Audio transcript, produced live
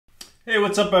Hey,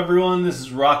 what's up everyone? This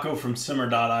is Rocco from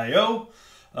Simmer.io.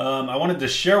 I wanted to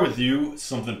share with you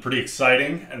something pretty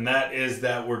exciting, and that is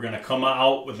that we're going to come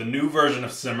out with a new version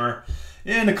of Simmer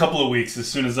in a couple of weeks as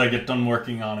soon as I get done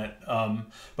working on it.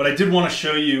 But I did want to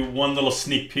show you one little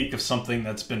sneak peek of something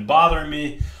that's been bothering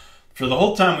me for the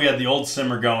whole time we had the old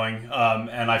Simmer going,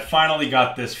 and I finally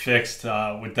got this fixed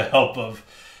with the help of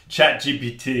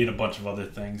ChatGPT and a bunch of other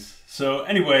things. So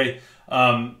anyway,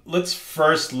 let's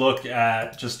first look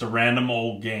at just a random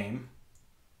old game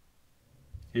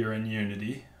here in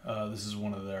Unity. This is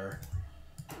one of their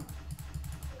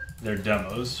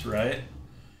demos, right?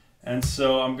 And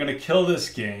so I'm gonna kill this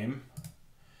game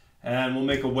and we'll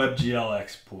make a WebGL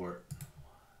export.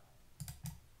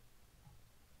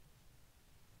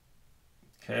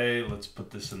 Okay, let's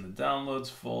put this in the downloads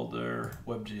folder,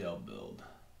 WebGL build.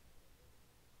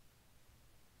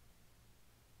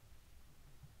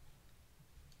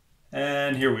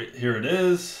 And here it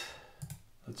is.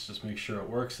 Let's just make sure it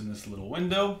works in this little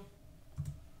window.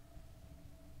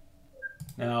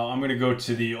 Now I'm going to go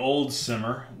to the old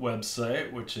Simmer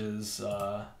website, which is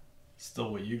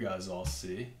still what you guys all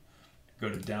see. Go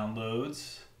to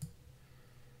downloads,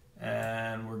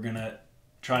 and we're going to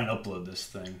try and upload this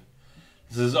thing.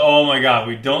 This is, oh my god,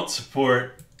 we don't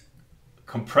support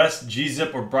compressed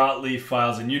gzip or broadleaf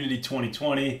files in Unity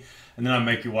 2020. And then I'll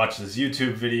make you watch this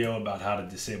YouTube video about how to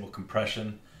disable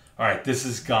compression. All right, this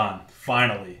is gone,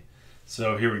 finally.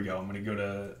 So here we go. I'm gonna go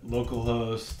to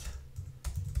localhost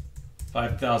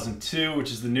 5002, which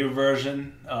is the new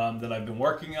version that I've been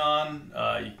working on.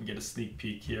 You can get a sneak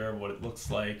peek here of what it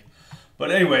looks like. But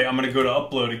anyway, I'm gonna go to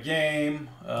upload a game.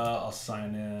 I'll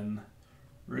sign in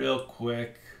real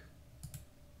quick.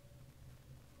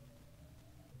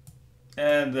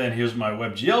 And then here's my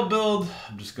WebGL build.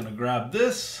 I'm just gonna grab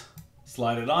this.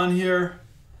 Slide it on here.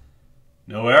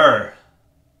 No error.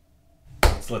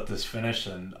 Let's let this finish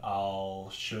and I'll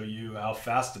show you how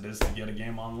fast it is to get a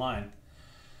game online.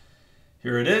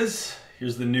 Here it is.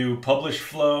 Here's the new publish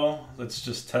flow. Let's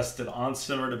just test it on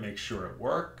Simmer to make sure it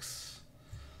works.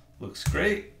 Looks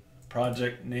great.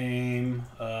 Project name,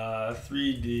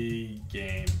 3D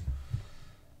game.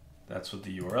 That's what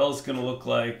the URL is going to look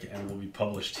like, and will be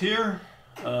published here.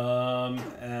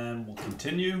 And we'll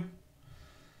continue.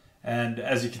 And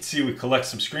as you can see, we collect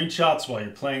some screenshots while you're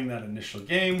playing that initial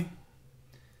game.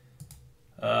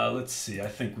 Let's see, I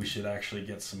think we should actually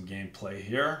get some gameplay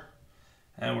here.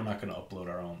 And we're not going to upload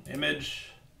our own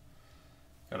image.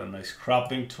 Got a nice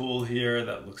cropping tool here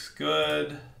that looks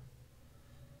good.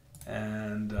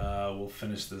 And we'll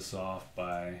finish this off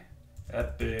by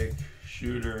epic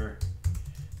shooter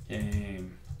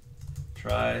game.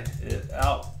 Try it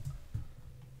out.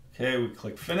 Okay, we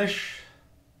click finish.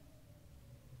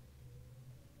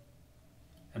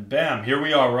 And bam, here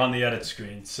we are, we're on the edit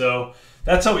screen. So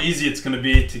that's how easy it's going to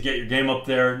be to get your game up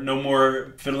there. No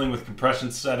more fiddling with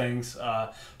compression settings.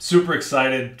 Super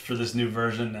excited for this new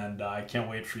version, and I can't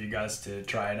wait for you guys to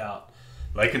try it out.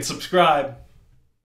 Like and subscribe.